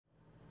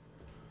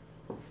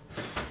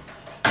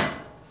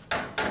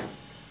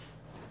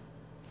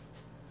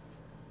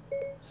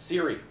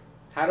Siri,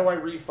 how do I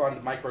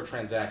refund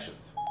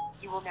microtransactions?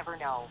 You will never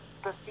know.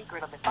 The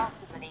secret of the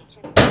fox is an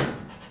ancient...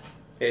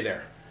 Hey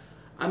there.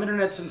 I'm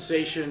internet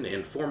sensation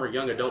and former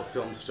young adult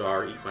film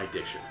star Eat My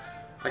Diction.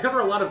 I cover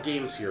a lot of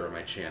games here on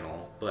my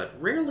channel, but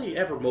rarely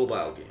ever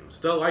mobile games,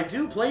 though I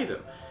do play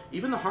them,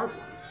 even the hard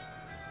ones.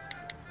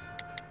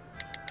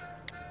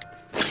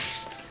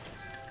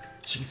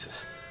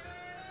 Jesus.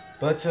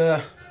 But,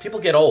 people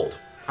get old.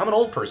 I'm an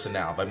old person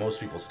now, by most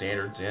people's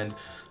standards, and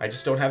I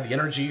just don't have the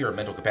energy or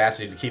mental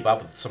capacity to keep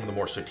up with some of the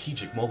more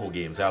strategic mobile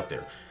games out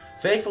there.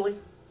 Thankfully,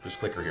 there's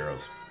Clicker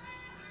Heroes.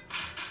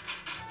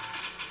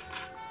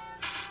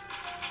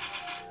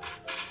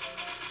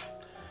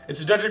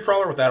 It's a dungeon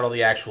crawler without all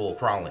the actual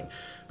crawling.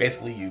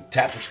 Basically, you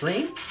tap the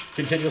screen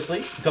continuously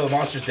until the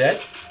monster's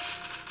dead,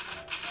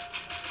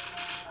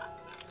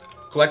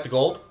 collect the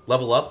gold,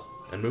 level up,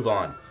 and move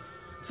on.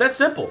 It's that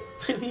simple,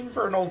 even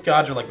for an old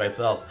codger like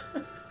myself.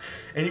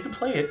 And you can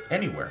play it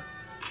anywhere.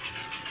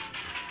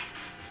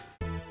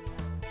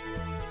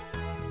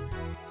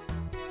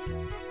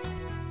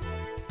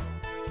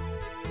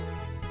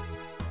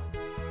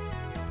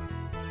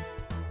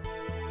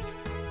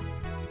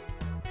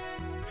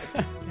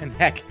 And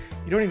heck,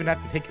 you don't even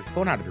have to take your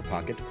phone out of your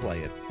pocket to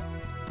play it.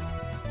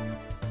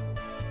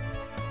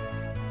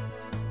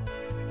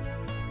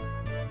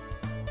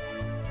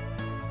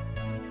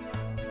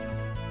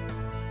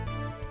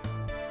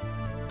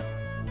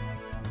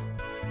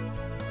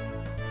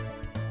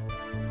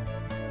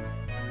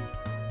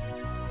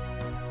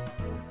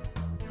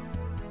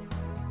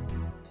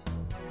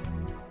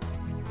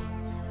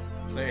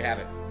 So there you have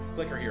it,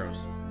 Clicker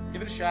Heroes.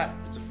 Give it a shot.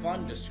 It's a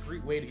fun,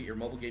 discreet way to get your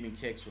mobile gaming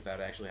kicks without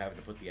actually having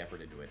to put the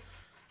effort into it.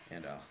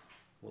 And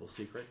little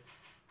secret,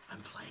 I'm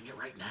playing it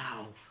right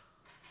now.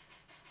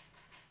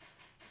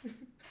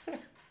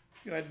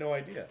 You had no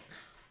idea.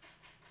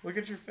 Look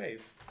at your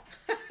face.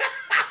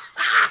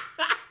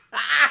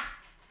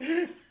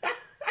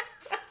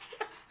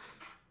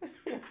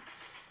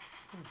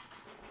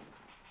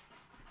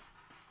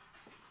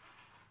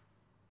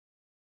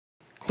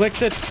 Click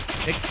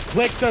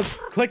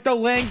the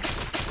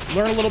links.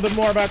 Learn a little bit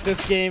more about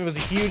this game. It was a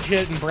huge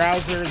hit in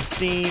browser and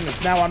Steam.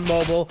 It's now on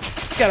mobile.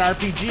 It's got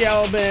RPG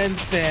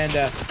elements and,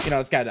 you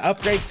know, it's got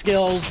upgrade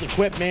skills,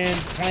 equipment,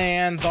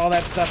 plans, all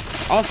that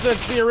stuff. Also,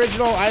 it's the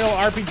original idle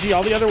RPG.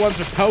 All the other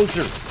ones are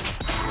posers.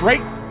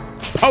 Straight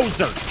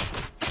posers.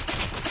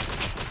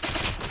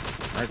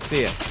 All right,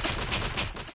 see ya.